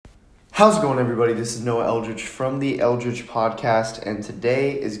How's it going, everybody? This is Noah Eldredge from the Eldredge podcast, and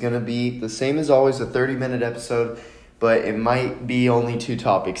today is going to be the same as always, a 30-minute episode, but it might be only two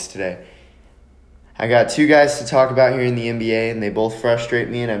topics today. I got two guys to talk about here in the NBA, and they both frustrate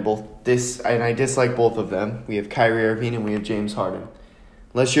me, and I dislike both of them. We have Kyrie, Irving, and we have James Harden.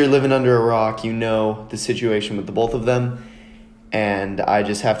 Unless you're living under a rock, you know the situation with the both of them, and I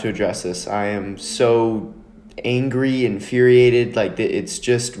just have to address this. I am so angry, infuriated, like it's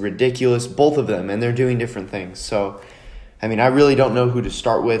just ridiculous, both of them, and they're doing different things. So, I really don't know who to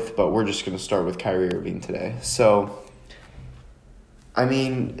start with, but we're just going to start with Kyrie Irving today. So,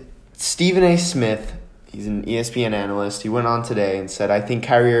 Stephen A. Smith, he's an ESPN analyst, he went on today and said, I think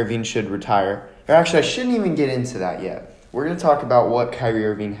Kyrie Irving should retire. Or actually, I shouldn't even get into that yet. We're going to talk about what Kyrie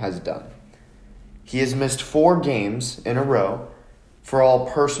Irving has done. He has missed 4 games in a row for all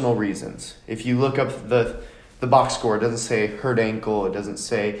personal reasons. If you look up the box score, it doesn't say hurt ankle, it doesn't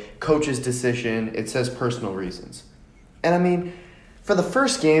say coach's decision, it says personal reasons. And for the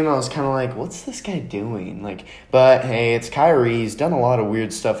first game, I was kind of like, what's this guy doing? But hey, it's Kyrie, he's done a lot of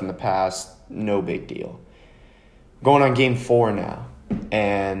weird stuff in the past, no big deal. Going on game 4 now,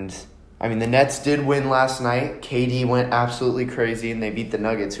 and the Nets did win last night. KD went absolutely crazy, and they beat the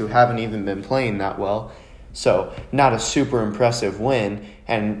Nuggets, who haven't even been playing that well. So, not a super impressive win,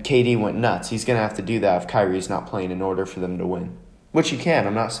 and KD went nuts. He's going to have to do that if Kyrie's not playing in order for them to win. Which he can,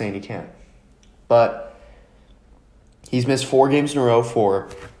 I'm not saying he can't. But he's missed 4 games in a row for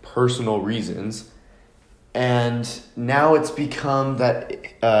personal reasons, and now it's become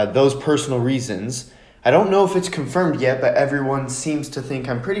that those personal reasons, I don't know if it's confirmed yet, but everyone seems to think,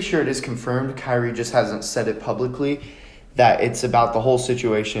 I'm pretty sure it is confirmed, Kyrie just hasn't said it publicly, that it's about the whole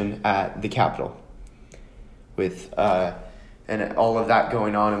situation at the Capitol. With and all of that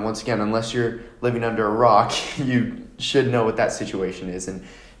going on. And once again, unless you're living under a rock, you should know what that situation is. And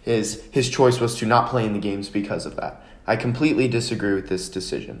his choice was to not play in the games because of that. I completely disagree with this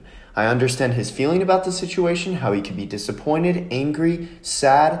decision. I understand his feeling about the situation, how he could be disappointed, angry,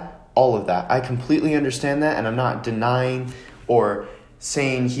 sad, all of that. I completely understand that, and I'm not denying or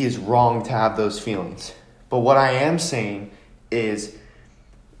saying he is wrong to have those feelings. But what I am saying is,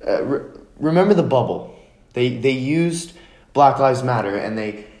 remember the bubble. They used Black Lives Matter, and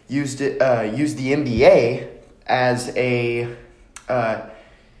they used the NBA as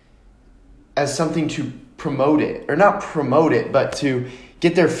as something to promote it, or not promote it, but to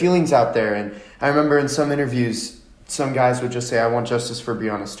get their feelings out there. And I remember in some interviews, some guys would just say, "I want justice for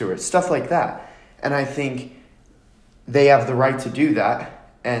Breonna Stewart," stuff like that. And I think they have the right to do that,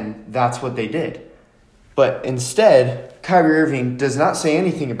 and that's what they did. But instead, Kyrie Irving does not say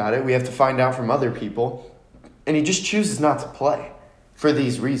anything about it. We have to find out from other people. And he just chooses not to play for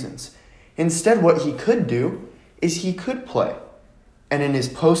these reasons. Instead, what he could do is he could play. And in his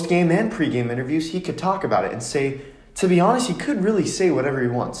post-game and pre-game interviews, he could talk about it and say, to be honest, he could really say whatever he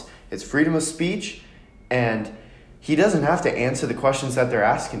wants. It's freedom of speech, and he doesn't have to answer the questions that they're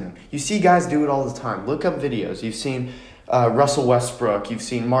asking him. You see guys do it all the time. Look up videos. You've seen Russell Westbrook. You've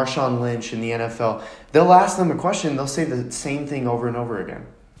seen Marshawn Lynch in the NFL. They'll ask them a question. They'll say the same thing over and over again.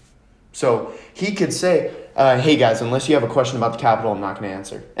 So he could say, hey guys, unless you have a question about the Capitol, I'm not going to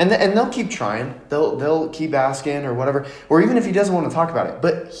answer. And they'll keep trying. They'll keep asking or whatever. Or even if he doesn't want to talk about it.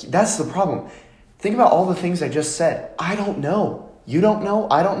 But that's the problem. Think about all the things I just said. I don't know. You don't know.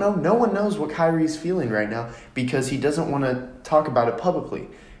 I don't know. No one knows what Kyrie's feeling right now because he doesn't want to talk about it publicly.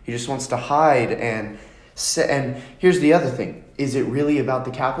 He just wants to hide. And here's the other thing. Is it really about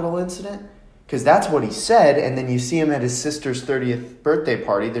the Capitol incident? Because that's what he said, and then you see him at his sister's 30th birthday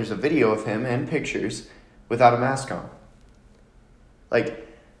party. There's a video of him and pictures without a mask on.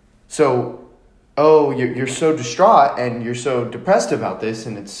 You're so distraught and you're so depressed about this,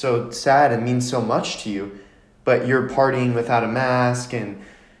 and it's so sad and means so much to you, but you're partying without a mask, and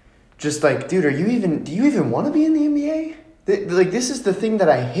just like, dude, do you even want to be in the NBA? This is the thing that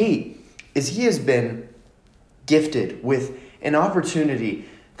I hate, is he has been gifted with an opportunity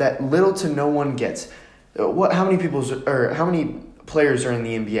that little to no one gets. How many players are in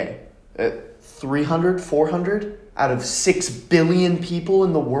the NBA? 300, 400 out of 6 billion people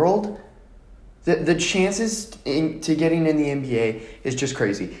in the world? The chances to getting in the NBA is just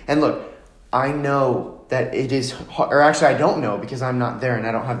crazy. And look, I know that it is, or actually I don't know because I'm not there and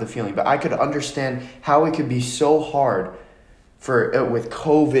I don't have the feeling, but I could understand how it could be so hard with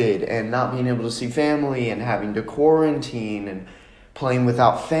COVID and not being able to see family and having to quarantine and playing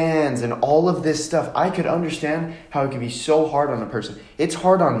without fans and all of this stuff. I could understand how it could be so hard on a person. It's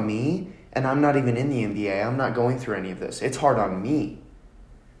hard on me, and I'm not even in the NBA. I'm not going through any of this. It's hard on me.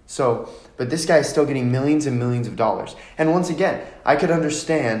 But this guy is still getting millions and millions of dollars. And once again, I could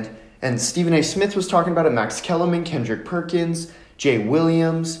understand And Stephen A. Smith was talking about it, Max Kellerman, Kendrick Perkins, Jay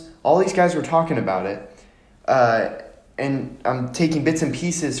Williams, all these guys were talking about it. And I'm taking bits and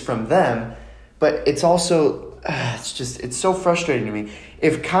pieces from them, but it's also, it's so frustrating to me.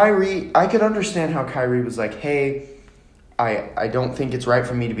 If Kyrie, I could understand how Kyrie was like, hey, I don't think it's right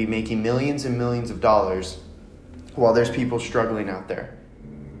for me to be making millions and millions of dollars while there's people struggling out there.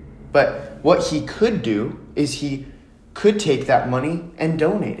 But what he could do is he could take that money and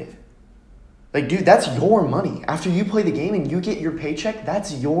donate it. Like, dude, that's your money. After you play the game and you get your paycheck,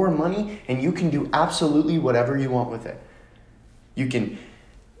 that's your money, and you can do absolutely whatever you want with it. You can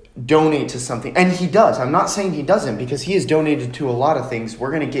donate to something. And he does. I'm not saying he doesn't, because he has donated to a lot of things.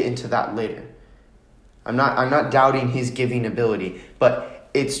 We're going to get into that later. I'm not doubting his giving ability, but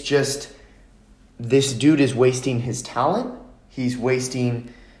it's just this dude is wasting his talent. He's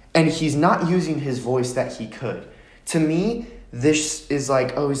wasting, and he's not using his voice that he could. To me, this is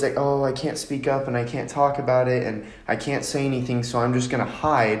like, he's like, I can't speak up and I can't talk about it and I can't say anything, so I'm just going to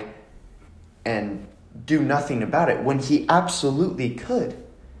hide and do nothing about it, when he absolutely could.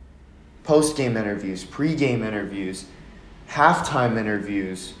 Post-game interviews, pre-game interviews, halftime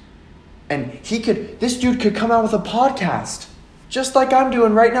interviews, and this dude could come out with a podcast, just like I'm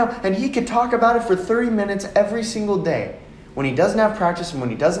doing right now, and he could talk about it for 30 minutes every single day. When he doesn't have practice and when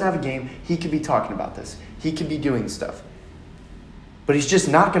he doesn't have a game, he could be talking about this. He could be doing stuff. But he's just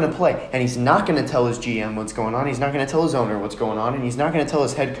not going to play, and he's not going to tell his GM what's going on. He's not going to tell his owner what's going on, and he's not going to tell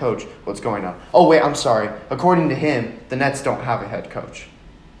his head coach what's going on. Oh, wait, I'm sorry. According to him, the Nets don't have a head coach.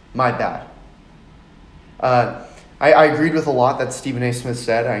 My bad. I agreed with a lot that Stephen A. Smith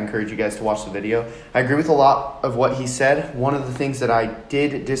said. I encourage you guys to watch the video. I agree with a lot of what he said. One of the things that I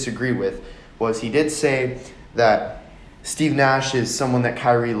did disagree with was he did say that Steve Nash is someone that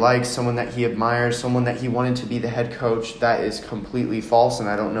Kyrie likes, someone that he admires, someone that he wanted to be the head coach. That is completely false, and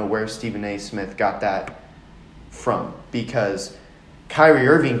I don't know where Stephen A. Smith got that from, because Kyrie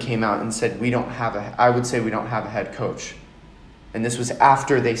Irving came out and said I would say we don't have a head coach. And this was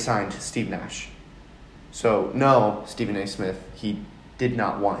after they signed Steve Nash. So, no, Stephen A. Smith, he did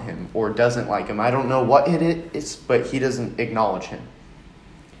not want him or doesn't like him. I don't know what it is, but he doesn't acknowledge him.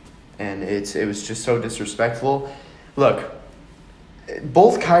 And it was just so disrespectful. Look,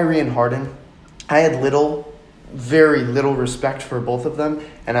 both Kyrie and Harden, I had very little respect for both of them,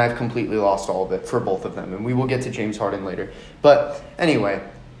 and I've completely lost all of it for both of them. And we will get to James Harden later. But anyway,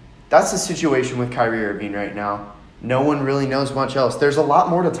 that's the situation with Kyrie Irving right now. No one really knows much else. There's a lot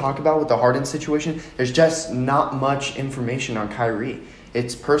more to talk about with the Harden situation. There's just not much information on Kyrie.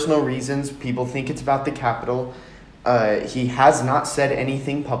 It's personal reasons. People think it's about the Capitol. He has not said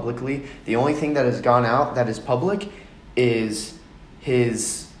anything publicly. The only thing that has gone out that is public is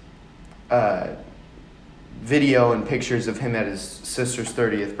his video and pictures of him at his sister's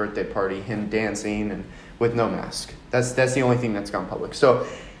 30th birthday party, him dancing and with no mask. That's the only thing that's gone public. So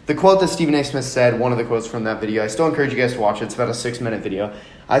the quote that Stephen A. Smith said, one of the quotes from that video, I still encourage you guys to watch it. It's about a 6-minute video.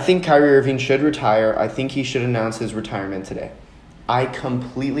 I think Kyrie Irving should retire. I think he should announce his retirement today.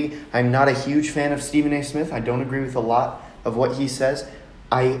 I'm not a huge fan of Stephen A. Smith. I don't agree with a lot of what he says.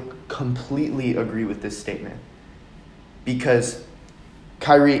 I completely agree with this statement. Because,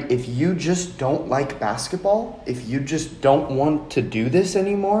 Kyrie, if you just don't like basketball, if you just don't want to do this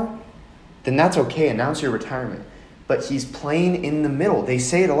anymore, then that's okay. Announce your retirement. But he's playing in the middle. They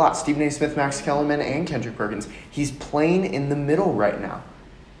say it a lot. Stephen A. Smith, Max Kellerman, and Kendrick Perkins. He's playing in the middle right now.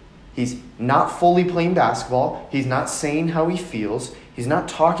 He's not fully playing basketball. He's not saying how he feels. He's not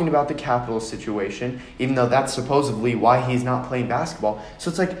talking about the Capitol situation, even though that's supposedly why he's not playing basketball. So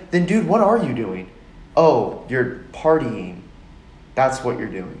it's like, then dude, what are you doing? Oh, you're partying. That's what you're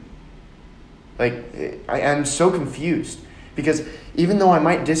doing. Like, I'm so confused. Because even though I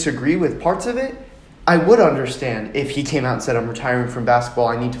might disagree with parts of it, I would understand if he came out and said, I'm retiring from basketball,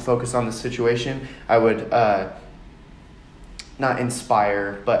 I need to focus on the situation. I would not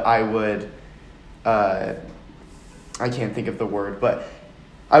inspire, but I would, I can't think of the word, but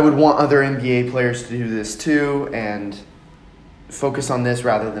I would want other NBA players to do this too and focus on this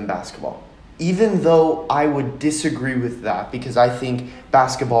rather than basketball. Even though I would disagree with that, because I think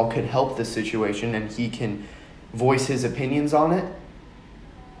basketball could help the situation and he can voice his opinions on it,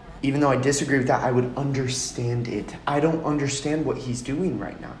 even though I disagree with that, I would understand it. I don't understand what he's doing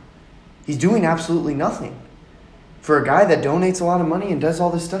right now. He's doing absolutely nothing. For a guy that donates a lot of money and does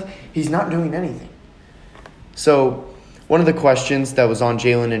all this stuff, he's not doing anything. So one of the questions that was on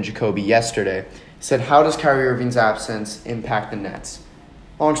Jalen and Jacoby yesterday said, how does Kyrie Irving's absence impact the Nets?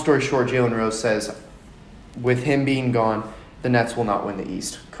 Long story short, Jalen Rose says, with him being gone, the Nets will not win the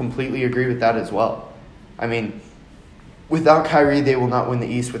East. Completely agree with that as well. I mean, Without Kyrie, they will not win the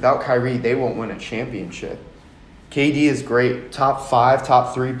East. Without Kyrie, they won't win a championship. KD is great, top 5,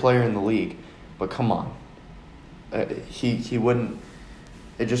 top 3 player in the league, but come on, he wouldn't.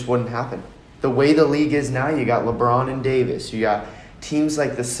 It just wouldn't happen. The way the league is now, you got LeBron and Davis. You got teams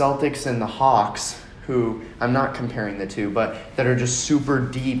like the Celtics and the Hawks, who I'm not comparing the two, but that are just super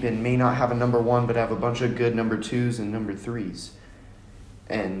deep and may not have a number 1, but have a bunch of good number 2s and number 3s.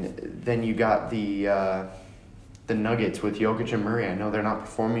 And then you got the Nuggets with Jokic and Murray. I know they're not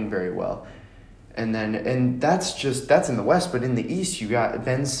performing very well. And that's in the West, but in the East you got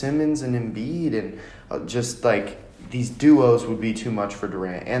Ben Simmons and Embiid, and just like these duos would be too much for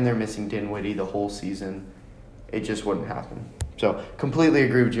Durant, and they're missing Dinwiddie the whole season. It just wouldn't happen. So completely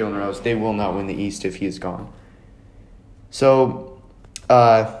agree with Jalen Rose. They will not win the East if he is gone. So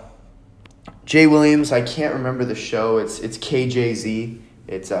Jay Williams, I can't remember the show. It's KJZ.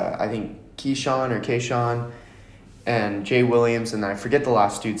 It's I think Keyshawn and Jay Williams, and I forget the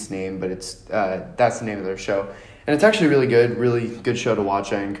last dude's name, but it's that's the name of their show. And it's actually really good show to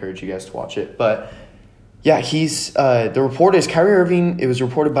watch. I encourage you guys to watch it. But yeah, he's the report is Kyrie Irving. It was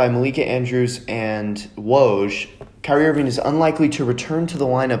reported by Malika Andrews and Woj. Kyrie Irving is unlikely to return to the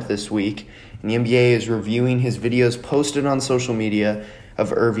lineup this week, and the NBA is reviewing his videos posted on social media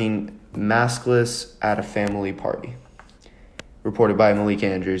of Irving maskless at a family party. Reported by Malika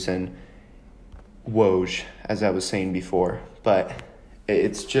Andrews and Woj, as I was saying before. But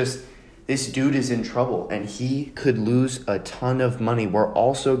it's just, this dude is in trouble, and he could lose a ton of money. We're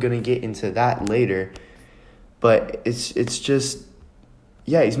also going to get into that later. But it's just,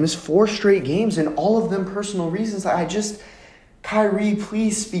 yeah, he's missed 4 straight games, and all of them personal reasons. Kyrie,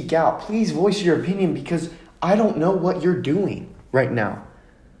 please speak out. Please voice your opinion, because I don't know what you're doing right now.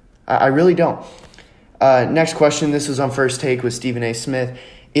 I really don't. Next question. This was on First Take with Stephen A. Smith.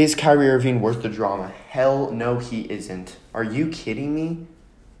 Is Kyrie Irving worth the drama? Hell no, he isn't. Are you kidding me?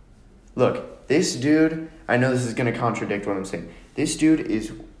 Look, this dude, I know this is going to contradict what I'm saying. This dude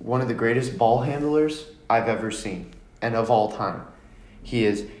is one of the greatest ball handlers I've ever seen, and of all time.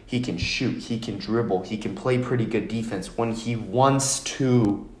 He can shoot, he can dribble, he can play pretty good defense when he wants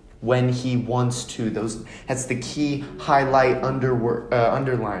to. That's the key highlight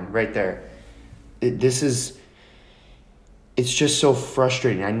underline right there. It's just so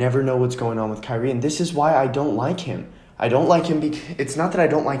frustrating. I never know what's going on with Kyrie, and this is why I don't like him. I don't like him it's not that I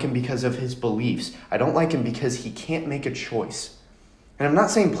don't like him because of his beliefs. I don't like him because he can't make a choice. And I'm not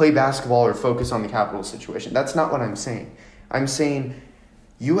saying play basketball or focus on the Capitals situation. That's not what I'm saying. I'm saying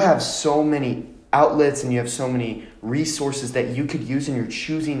you have so many outlets and you have so many resources that you could use, and you're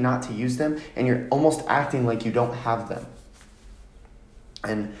choosing not to use them, and you're almost acting like you don't have them.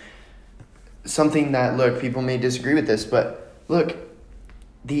 And something that, look, people may disagree with this, but look,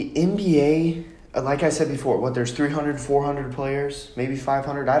 the NBA, like I said before, there's 300, 400 players, maybe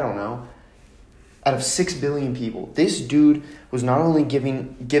 500, I don't know, out of 6 billion people. This dude was not only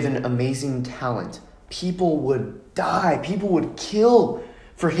given amazing talent, people would die, people would kill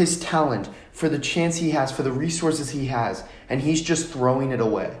for his talent, for the chance he has, for the resources he has, and he's just throwing it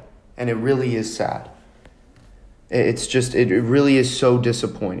away. And it really is sad. It really is so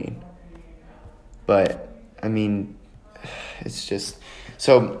disappointing. But, I mean, it's just...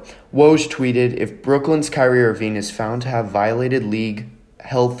 So, Woj tweeted, if Brooklyn's Kyrie Irving is found to have violated league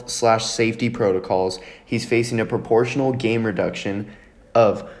health/safety protocols, he's facing a proportional game reduction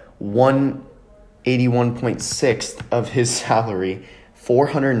of 181.6 of his salary,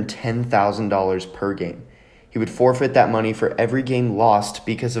 $410,000 per game. He would forfeit that money for every game lost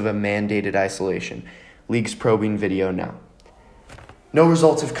because of a mandated isolation. League's probing video now. No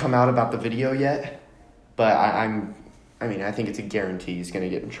results have come out about the video yet, but I think it's a guarantee he's going to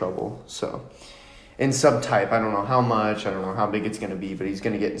get in trouble. So, in subtype, I don't know how much, I don't know how big it's going to be, but he's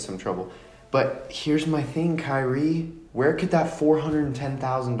going to get in some trouble. But here's my thing, Kyrie. Where could that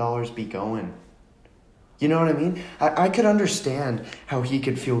 $410,000 be going? You know what I mean? I could understand how he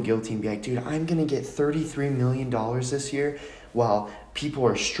could feel guilty and be like, dude, I'm going to get $33 million this year while people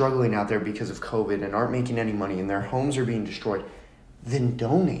are struggling out there because of COVID and aren't making any money and their homes are being destroyed. Then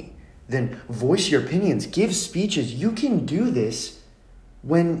donate. Then voice your opinions. Give speeches. You can do this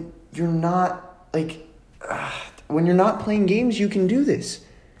when you're not, when you're not playing games, you can do this.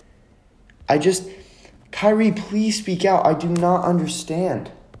 Kyrie, please speak out. I do not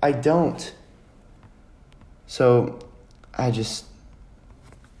understand. I don't. So, I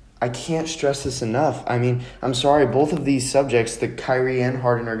can't stress this enough. I mean, I'm sorry, both of these subjects, the Kyrie and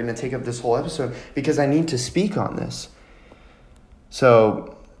Harden, are going to take up this whole episode because I need to speak on this.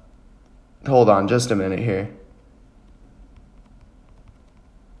 So, hold on just a minute here.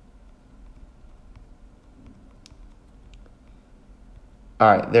 All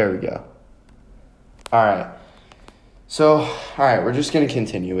right, there we go. All right. So, all right, we're just going to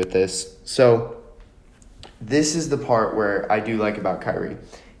continue with this. So, this is the part where I do like about Kyrie.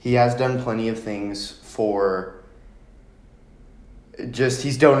 He has done plenty of things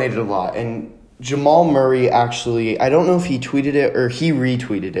he's donated a lot. And Jamal Murray actually, I don't know if he tweeted it or he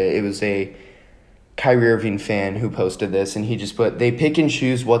retweeted it. It was a Kyrie Irving fan who posted this, and he just put, they pick and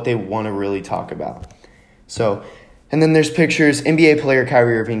choose what they want to really talk about. So, and then there's pictures. NBA player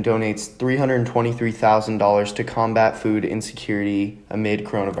Kyrie Irving donates $323,000 to combat food insecurity amid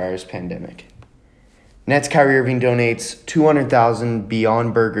coronavirus pandemic. Nets Kyrie Irving donates $200,000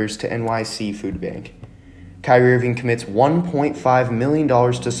 Beyond Burgers to NYC Food Bank. Kyrie Irving commits $1.5 million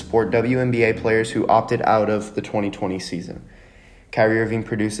to support WNBA players who opted out of the 2020 season. Kyrie Irving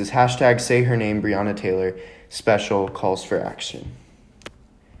produces #SayHerName Breonna Taylor special calls for action.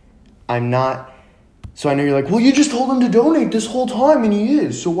 So I know you're like, well, you just told him to donate this whole time, and he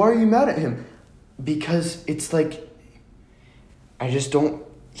is. So why are you mad at him? Because it's like,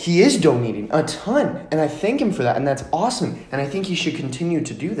 he is donating a ton, and I thank him for that, and that's awesome, and I think he should continue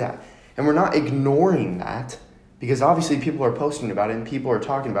to do that. And we're not ignoring that, because obviously people are posting about it and people are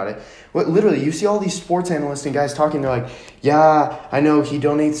talking about it. Literally, you see all these sports analysts and guys talking, they're like, yeah, I know he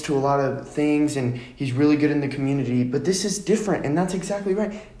donates to a lot of things, and he's really good in the community, but this is different, and that's exactly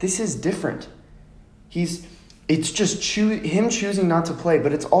right. This is different. It's just him choosing not to play,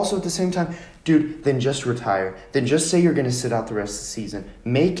 but it's also at the same time, dude, then just retire. Then just say you're going to sit out the rest of the season.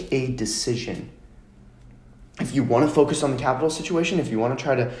 Make a decision. If you want to focus on the capital situation, if you want to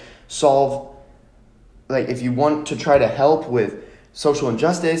try to if you want to try to help with social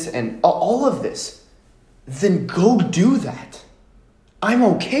injustice and all of this, then go do that. I'm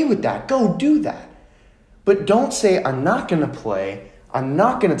okay with that. Go do that. But don't say, I'm not going to play. I'm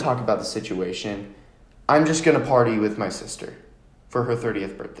not going to talk about the situation. I'm just going to party with my sister for her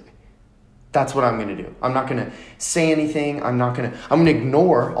 30th birthday. That's what I'm going to do. I'm not going to say anything. I'm going to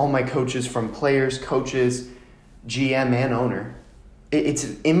ignore all my coaches, from players, coaches, GM, and owner.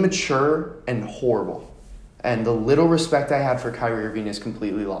 It's immature and horrible. And the little respect I had for Kyrie Irving is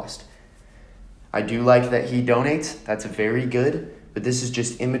completely lost. I do like that he donates. That's very good. But this is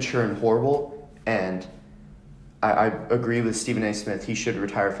just immature and horrible. And I agree with Stephen A. Smith. He should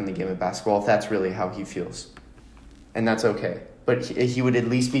retire from the game of basketball if that's really how he feels. And that's okay. But he would at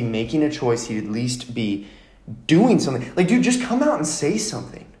least be making a choice. He'd at least be doing something. Like, dude, just come out and say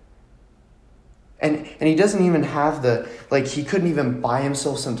something. And he doesn't even have he couldn't even buy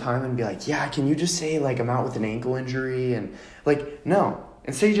himself some time and be like, yeah, can you just say, I'm out with an ankle injury? And, no.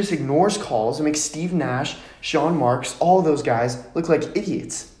 Instead, he just ignores calls and makes Steve Nash, Sean Marks, all those guys look like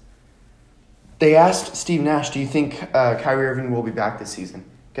idiots. They asked Steve Nash, do you think Kyrie Irving will be back this season?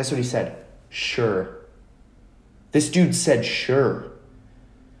 Guess what he said? Sure. This dude said sure.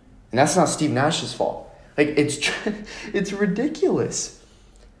 And that's not Steve Nash's fault. It's ridiculous.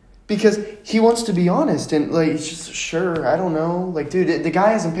 Because he wants to be honest and he's just, sure, I don't know. Dude, the guy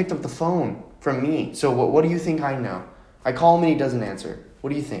hasn't picked up the phone from me. So what do you think I know? I call him and he doesn't answer.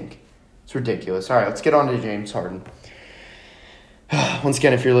 What do you think? It's ridiculous. All right, let's get on to James Harden. Once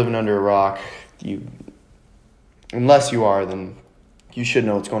again, if you're living under a rock, unless you are, then you should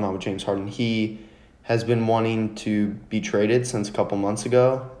know what's going on with James Harden. He has been wanting to be traded since a couple months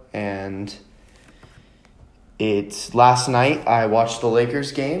ago, and last night I watched the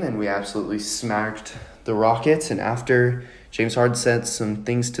Lakers game, and we absolutely smacked the Rockets, and after, James Harden said some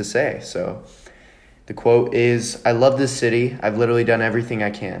things to say. So the quote is, I love this city. I've literally done everything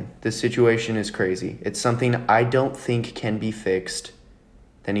I can. This situation is crazy. It's something I don't think can be fixed.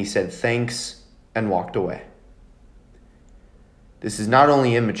 Then he said thanks and walked away. This is not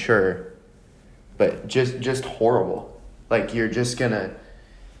only immature, but just horrible. You're just gonna...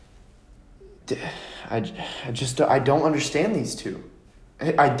 I don't understand these two.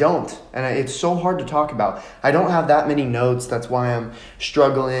 I don't. And it's so hard to talk about. I don't have that many notes. That's why I'm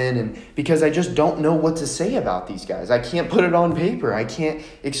struggling. And because I just don't know what to say about these guys. I can't put it on paper. I can't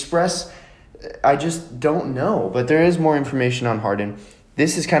express. I just don't know. But there is more information on Harden.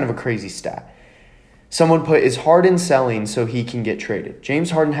 This is kind of a crazy stat. Someone put, is Harden selling so he can get traded?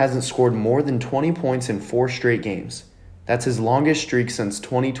 James Harden hasn't scored more than 20 points in 4 straight games. That's his longest streak since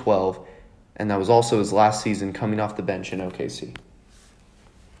 2012. And that was also his last season coming off the bench in OKC.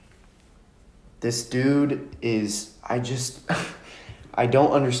 This dude is, I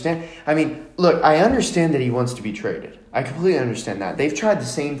don't understand. I mean, look, I understand that he wants to be traded. I completely understand that. They've tried the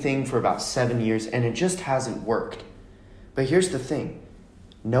same thing for about 7 years, and it just hasn't worked. But here's the thing.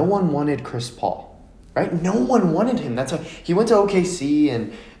 No one wanted Chris Paul, right? No one wanted him. He went to OKC,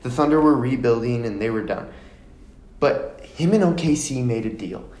 and the Thunder were rebuilding, and they were done. But him and OKC made a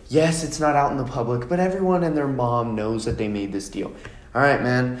deal. Yes, it's not out in the public, but everyone and their mom knows that they made this deal. All right,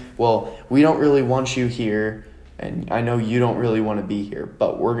 man, well, we don't really want you here, and I know you don't really want to be here,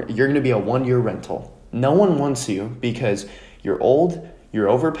 but you're going to be a 1-year rental. No one wants you because you're old, you're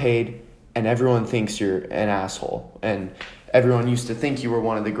overpaid, and everyone thinks you're an asshole. And everyone used to think you were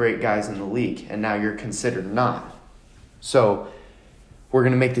one of the great guys in the league, and now you're considered not. So we're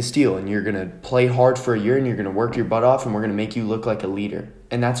going to make this deal, and you're going to play hard for a year, and you're going to work your butt off, and we're going to make you look like a leader.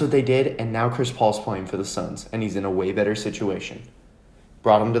 And that's what they did, and now Chris Paul's playing for the Suns, and he's in a way better situation.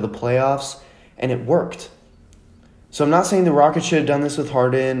 Brought him to the playoffs, and it worked. So I'm not saying the Rockets should have done this with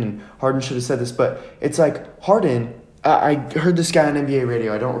Harden, and Harden should have said this, but it's like Harden, I heard this guy on NBA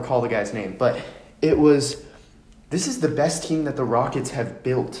radio, I don't recall the guy's name, but this is the best team that the Rockets have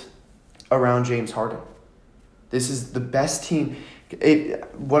built around James Harden. This is the best team.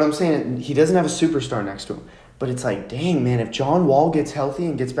 What I'm saying, he doesn't have a superstar next to him. But it's like, dang, man, if John Wall gets healthy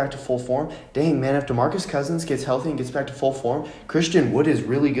and gets back to full form, dang, man, if DeMarcus Cousins gets healthy and gets back to full form, Christian Wood is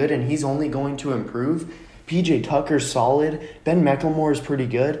really good and he's only going to improve. PJ Tucker's solid. Ben McLemore is pretty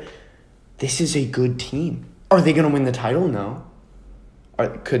good. This is a good team. Are they going to win the title? No.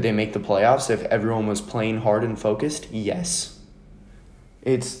 Could they make the playoffs if everyone was playing hard and focused? Yes.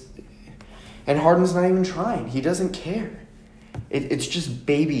 And Harden's not even trying. He doesn't care. It's just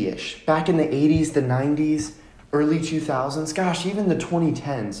babyish. Back in the 80s, the 90s, early 2000s, gosh, even the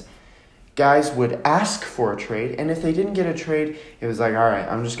 2010s, guys would ask for a trade, and if they didn't get a trade, it was like, all right,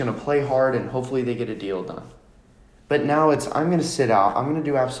 I'm just going to play hard, and hopefully they get a deal done. But now I'm going to sit out, I'm going to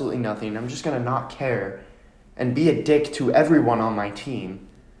do absolutely nothing, I'm just going to not care and be a dick to everyone on my team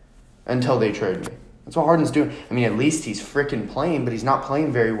until they trade me. That's what Harden's doing. I mean, at least he's freaking playing, but he's not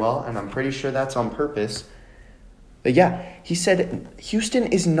playing very well, and I'm pretty sure that's on purpose. But yeah, he said, Houston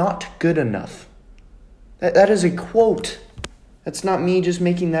is not good enough. That is a quote. That's not me just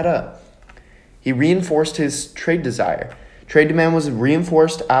making that up. He reinforced his trade desire. Trade demand was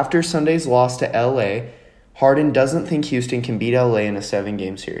reinforced after Sunday's loss to LA. Harden doesn't think Houston can beat LA in a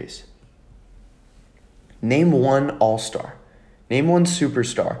 7-game series. Name one all-star. Name one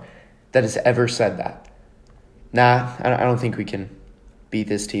superstar that has ever said that. Nah, I don't think we can beat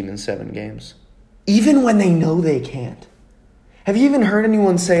this team in 7 games. Even when they know they can't. Have you even heard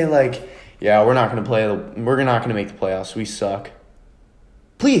anyone say, like, yeah, we're not going to make the playoffs. We suck.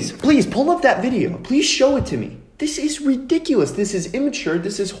 Please, pull up that video. Please show it to me. This is ridiculous. This is immature.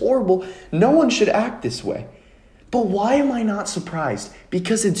 This is horrible. No one should act this way. But why am I not surprised?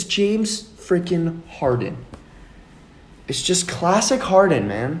 Because it's James freaking Harden. It's just classic Harden,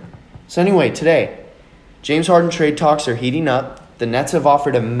 man. So anyway, today, James Harden trade talks are heating up. The Nets have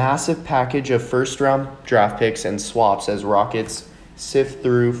offered a massive package of first-round draft picks and swaps as Rockets sift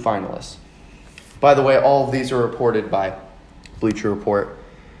through finalists. By the way, all of these are reported by Bleacher Report.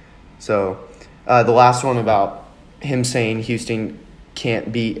 So the last one about him saying Houston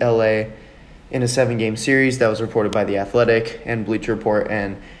can't beat LA in a 7-game series, that was reported by The Athletic and Bleacher Report.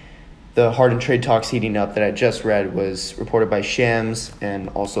 And the Harden trade talks heating up that I just read was reported by Shams and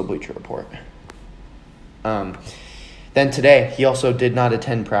also Bleacher Report. Then today, he also did not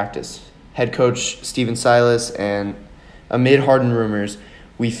attend practice. Head coach Stephen Silas, and amid Harden rumors,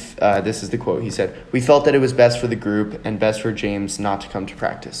 this is the quote. He said, "We felt that it was best for the group and best for James not to come to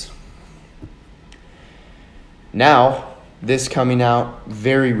practice." Now, this coming out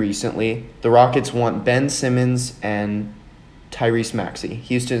very recently, the Rockets want Ben Simmons and Tyrese Maxey.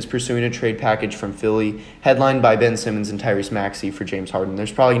 Houston is pursuing a trade package from Philly, headlined by Ben Simmons and Tyrese Maxey for James Harden.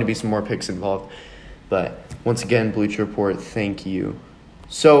 There's probably going to be some more picks involved. But once again, Bleacher Report, thank you.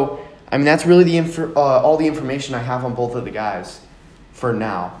 So, I mean, that's really all the information I have on both of the guys for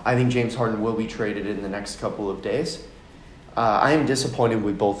now. I think James Harden will be traded in the next couple of days. I am disappointed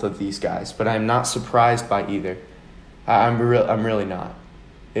with both of these guys, but I'm not surprised by either. I'm really not.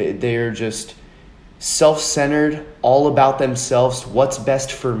 They are just self-centered, all about themselves, what's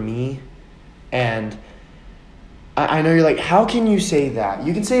best for me, and I know you're like, how can you say that?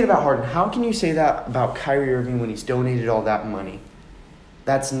 You can say it about Harden. How can you say that about Kyrie Irving when he's donated all that money?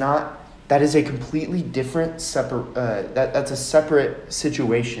 That is a completely different, that's a separate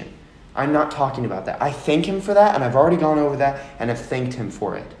situation. I'm not talking about that. I thank him for that, and I've already gone over that, and have thanked him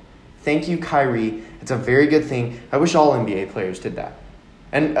for it. Thank you, Kyrie. It's a very good thing. I wish all NBA players did that.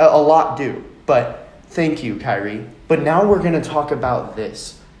 And a lot do. But thank you, Kyrie. But now we're going to talk about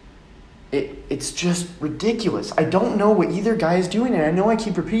this. It's just ridiculous. I don't know what either guy is doing, and I know I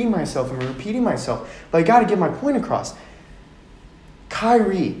keep repeating myself, but I got to get my point across.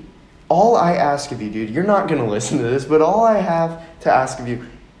 Kyrie, all I ask of you, dude, you're not going to listen to this, but all I have to ask of you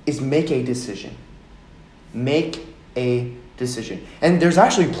is make a decision. Make a decision. And there's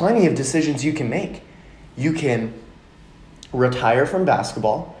actually plenty of decisions you can make. You can retire from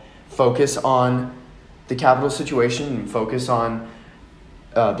basketball, focus on the capital situation, and focus on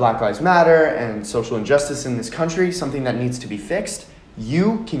Black Lives Matter and social injustice in this country, something that needs to be fixed.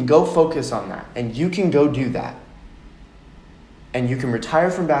 You can go focus on that, and you can go do that. And you can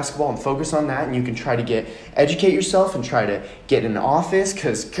retire from basketball and focus on that, and you can try to educate yourself and try to get in office,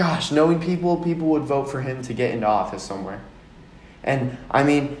 because, gosh, knowing people would vote for him to get into office somewhere. And, I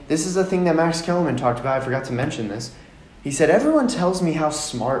mean, this is a thing that Max Kellerman talked about. I forgot to mention this. He said, everyone tells me how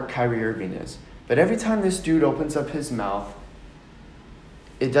smart Kyrie Irving is, but every time this dude opens up his mouth,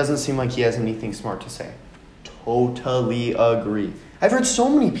 it doesn't seem like he has anything smart to say. Totally agree. I've heard so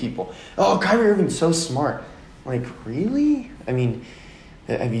many people, oh, Kyrie Irving's so smart. Like, really? I mean,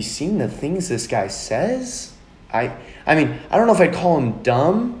 have you seen the things this guy says? I mean, I don't know if I'd call him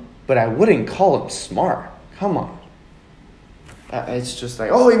dumb, but I wouldn't call him smart. Come on. It's just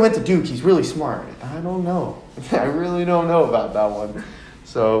like, oh, he went to Duke. He's really smart. I don't know. I really don't know about that one.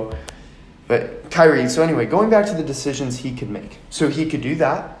 So, but Kyrie, so anyway, going back to the decisions he could make. So he could do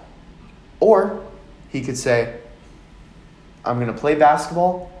that, or he could say, I'm going to play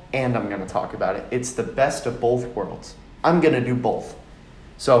basketball and I'm going to talk about it. It's the best of both worlds. I'm going to do both.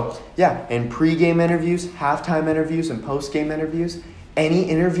 So, yeah, in pregame interviews, halftime interviews, and postgame interviews, any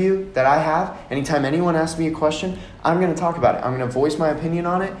interview that I have, anytime anyone asks me a question, I'm going to talk about it. I'm going to voice my opinion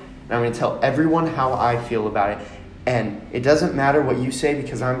on it, and I'm going to tell everyone how I feel about it. And it doesn't matter what you say,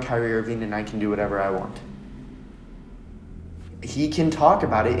 because I'm Kyrie Irving and I can do whatever I want. He can talk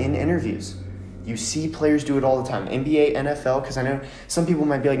about it in interviews. You see players do it all the time. NBA, NFL, because I know some people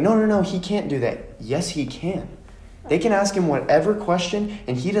might be like, no, he can't do that. Yes, he can. They can ask him whatever question,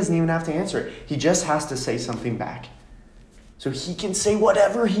 and he doesn't even have to answer it. He just has to say something back. So he can say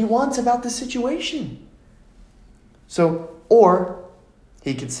whatever he wants about the situation. So, or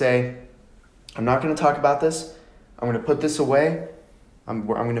he could say, I'm not going to talk about this. I'm going to put this away. I'm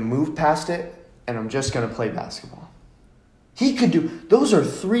going to move past it, and I'm just going to play basketball. He could do, those are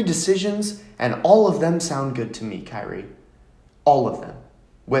 3 decisions, and all of them sound good to me, Kyrie. All of them.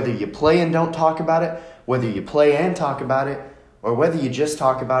 Whether you play and don't talk about it, whether you play and talk about it, or whether you just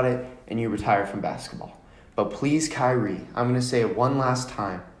talk about it and you retire from basketball. But please, Kyrie, I'm going to say it one last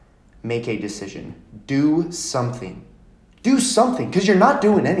time. Make a decision. Do something. Do something, because you're not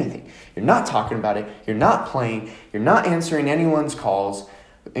doing anything. You're not talking about it. You're not playing. You're not answering anyone's calls,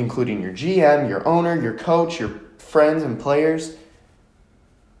 including your GM, your owner, your coach, your friends and players.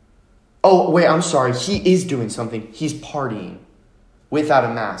 Oh, wait, I'm sorry. He is doing something. He's partying without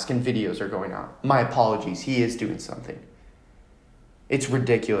a mask, and videos are going out. My apologies. He is doing something. It's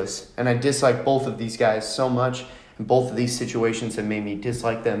ridiculous, and I dislike both of these guys so much, and both of these situations have made me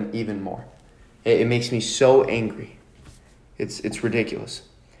dislike them even more. It makes me so angry. It's ridiculous.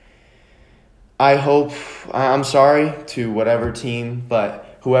 I'm sorry to whatever team,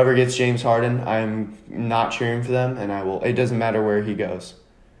 but whoever gets James Harden, I'm not cheering for them, and it doesn't matter where he goes.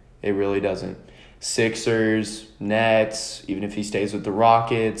 It really doesn't. Sixers, Nets, even if he stays with the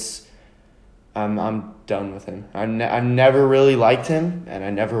Rockets, I'm done with him. I never really liked him, and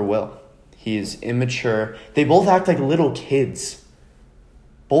I never will. He is immature. They both act like little kids.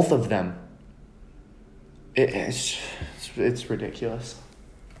 Both of them. It's ridiculous.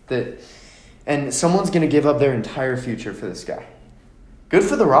 And someone's going to give up their entire future for this guy. Good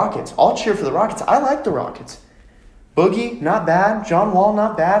for the Rockets. I'll cheer for the Rockets. I like the Rockets. Boogie, not bad. John Wall,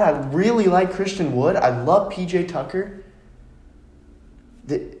 not bad. I really like Christian Wood. I love PJ Tucker.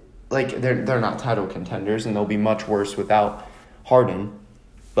 They're not title contenders, and they'll be much worse without Harden.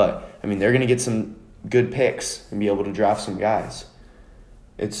 But, I mean, they're going to get some good picks and be able to draft some guys.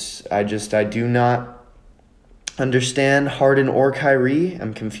 I do not understand Harden or Kyrie.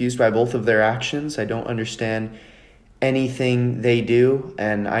 I'm confused by both of their actions. I don't understand anything they do,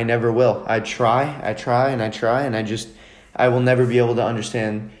 and I never will. I try, and I will never be able to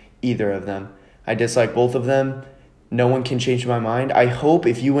understand either of them. I dislike both of them. No one can change my mind. I hope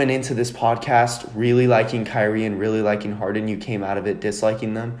if you went into this podcast really liking Kyrie and really liking Harden, you came out of it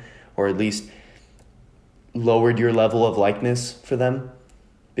disliking them, or at least lowered your level of likeness for them,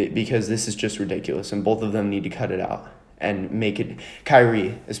 because this is just ridiculous, and both of them need to cut it out and make it.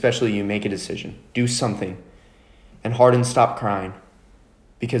 Kyrie, especially you, make a decision. Do something. And Harden, stop crying,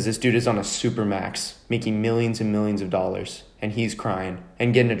 because this dude is on a super max, making millions and millions of dollars, and he's crying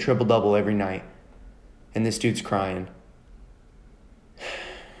and getting a triple-double every night. And this dude's crying.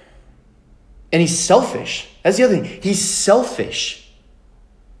 And he's selfish. That's the other thing. He's selfish.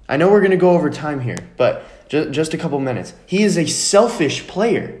 I know we're going to go over time here, but just a couple minutes. He is a selfish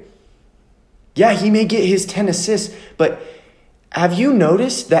player. Yeah, he may get his 10 assists, but have you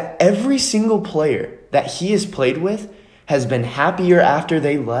noticed that every single player that he has played with has been happier after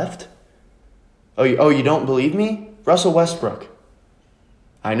they left? Oh, you don't believe me? Russell Westbrook.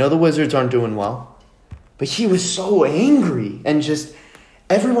 I know the Wizards aren't doing well, but he was so angry and just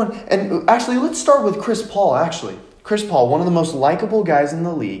everyone. And actually, let's start with Chris Paul, actually. Chris Paul, one of the most likable guys in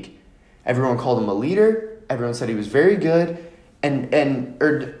the league. Everyone called him a leader. Everyone said he was very good. And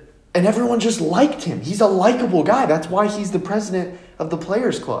everyone just liked him. He's a likable guy. That's why he's the president of the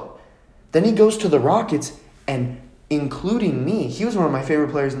Players Club. Then he goes to the Rockets, and including me, he was one of my favorite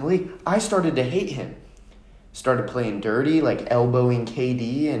players in the league. I started to hate him. Started playing dirty, like elbowing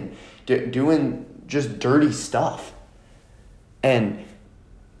KD and doing just dirty stuff. And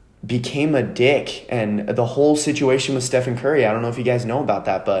became a dick. And the whole situation with Stephen Curry, I don't know if you guys know about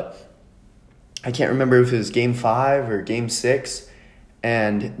that, but I can't remember if it was Game 5 or Game 6.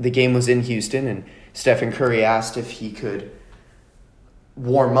 And the game was in Houston, and Stephen Curry asked if he could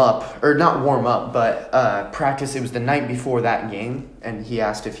warm up, or not warm up, but practice. It was the night before that game, and he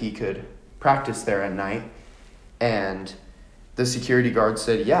asked if he could practice there at night. And the security guard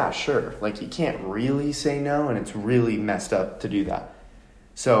said, yeah, sure. Like, you can't really say no, and it's really messed up to do that.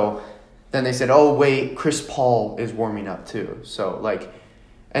 So then they said, oh, wait, Chris Paul is warming up too. So, like,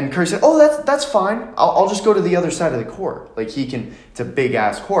 and Curry said, oh, that's fine. I'll just go to the other side of the court. Like, it's a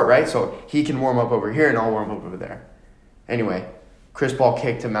big-ass court, right? So he can warm up over here, and I'll warm up over there. Anyway, Chris Paul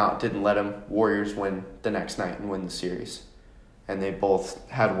kicked him out, didn't let him. Warriors win the next night and win the series. And they both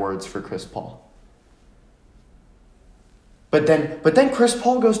had words for Chris Paul. But then Chris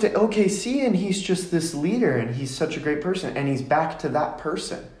Paul goes to OKC, and he's just this leader, and he's such a great person, and he's back to that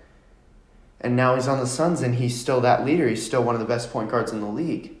person. And now he's on the Suns, and he's still that leader. He's still one of the best point guards in the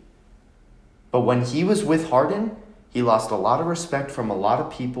league. But when he was with Harden, he lost a lot of respect from a lot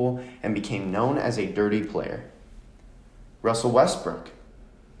of people and became known as a dirty player. Russell Westbrook,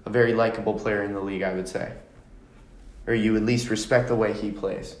 a very likable player in the league, I would say. Or you at least respect the way he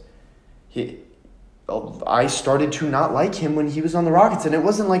plays. I started to not like him when he was on the Rockets. And it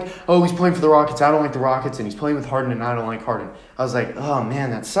wasn't like, oh, he's playing for the Rockets, I don't like the Rockets. And he's playing with Harden, and I don't like Harden. I was like, oh,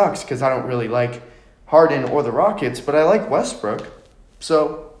 man, that sucks, because I don't really like Harden or the Rockets. But I like Westbrook.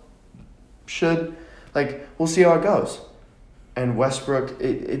 So, we'll see how it goes. And Westbrook,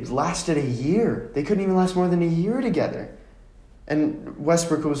 it lasted a year. They couldn't even last more than a year together. And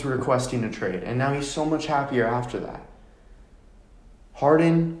Westbrook was requesting a trade. And now he's so much happier after that.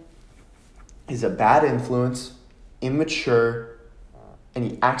 Harden is a bad influence, immature, and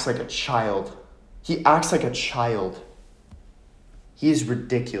he acts like a child. He acts like a child. He is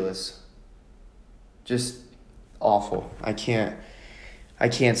ridiculous. Just awful. I can't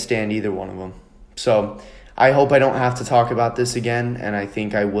stand either one of them. So I hope I don't have to talk about this again, and I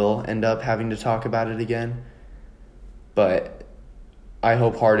think I will end up having to talk about it again. But I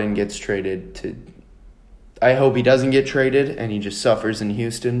hope Harden gets traded to... I hope he doesn't get traded and he just suffers in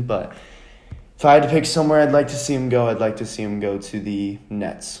Houston, but... if I had to pick somewhere I'd like to see him go, I'd like to see him go to the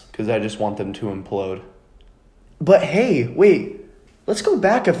Nets, because I just want them to implode. But hey, wait, let's go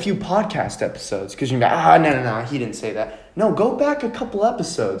back a few podcast episodes, because you're like, no, he didn't say that. No, go back a couple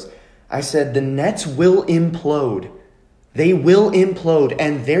episodes. I said the Nets will implode. They will implode,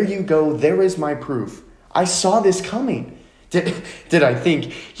 and there you go, there is my proof. I saw this coming. Did I think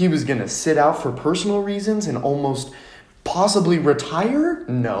he was going to sit out for personal reasons and almost possibly retire?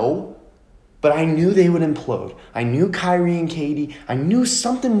 No. But I knew they would implode. I knew Kyrie and KD. I knew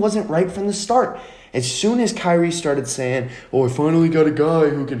something wasn't right from the start. As soon as Kyrie started saying, oh, I finally got a guy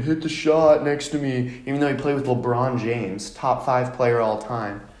who can hit the shot next to me, even though he played with LeBron James, top 5 player all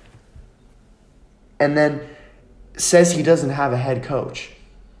time. And then says he doesn't have a head coach.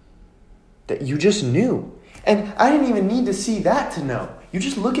 That you just knew. And I didn't even need to see that to know. You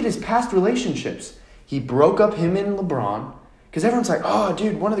just look at his past relationships. He broke up him and LeBron. Because everyone's like, oh,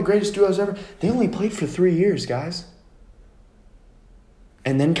 dude, one of the greatest duos ever. They only played for 3 years, guys.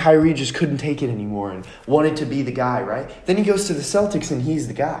 And then Kyrie just couldn't take it anymore and wanted to be the guy, right? Then he goes to the Celtics and he's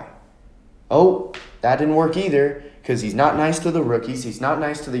the guy. Oh, that didn't work either, because he's not nice to the rookies. He's not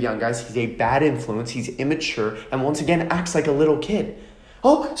nice to the young guys. He's a bad influence. He's immature and once again acts like a little kid.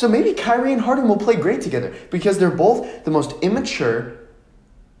 Oh, so maybe Kyrie and Harden will play great together because they're both the most immature,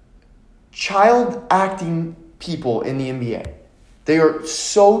 child-acting people in the NBA. They are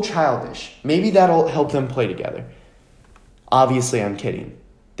so childish. Maybe that'll help them play together. Obviously, I'm kidding.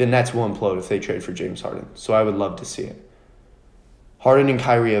 The Nets will implode if they trade for James Harden. So I would love to see it. Harden and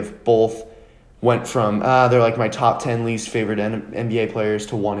Kyrie have both went from, they're like my top 10 least favorite NBA players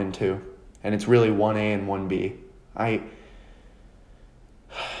to 1 and 2. And it's really 1A and 1B.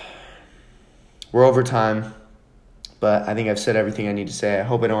 We're over time, but I think I've said everything I need to say. I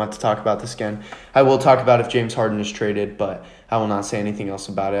hope I don't have to talk about this again. I will talk about if James Harden is traded, but I will not say anything else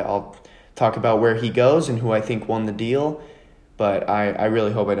about it. I'll talk about where he goes and who I think won the deal, but I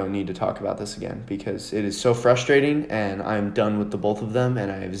really hope I don't need to talk about this again because it is so frustrating, and I'm done with the both of them,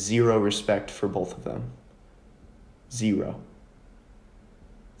 and I have zero respect for both of them. Zero.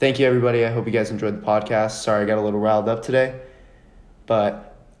 Thank you, everybody. I hope you guys enjoyed the podcast. Sorry I got a little riled up today,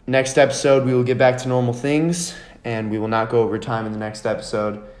 but next episode we will get back to normal things, and we will not go over time in the next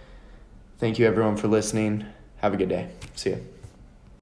episode. Thank you, everyone, for listening. Have a good day. See ya.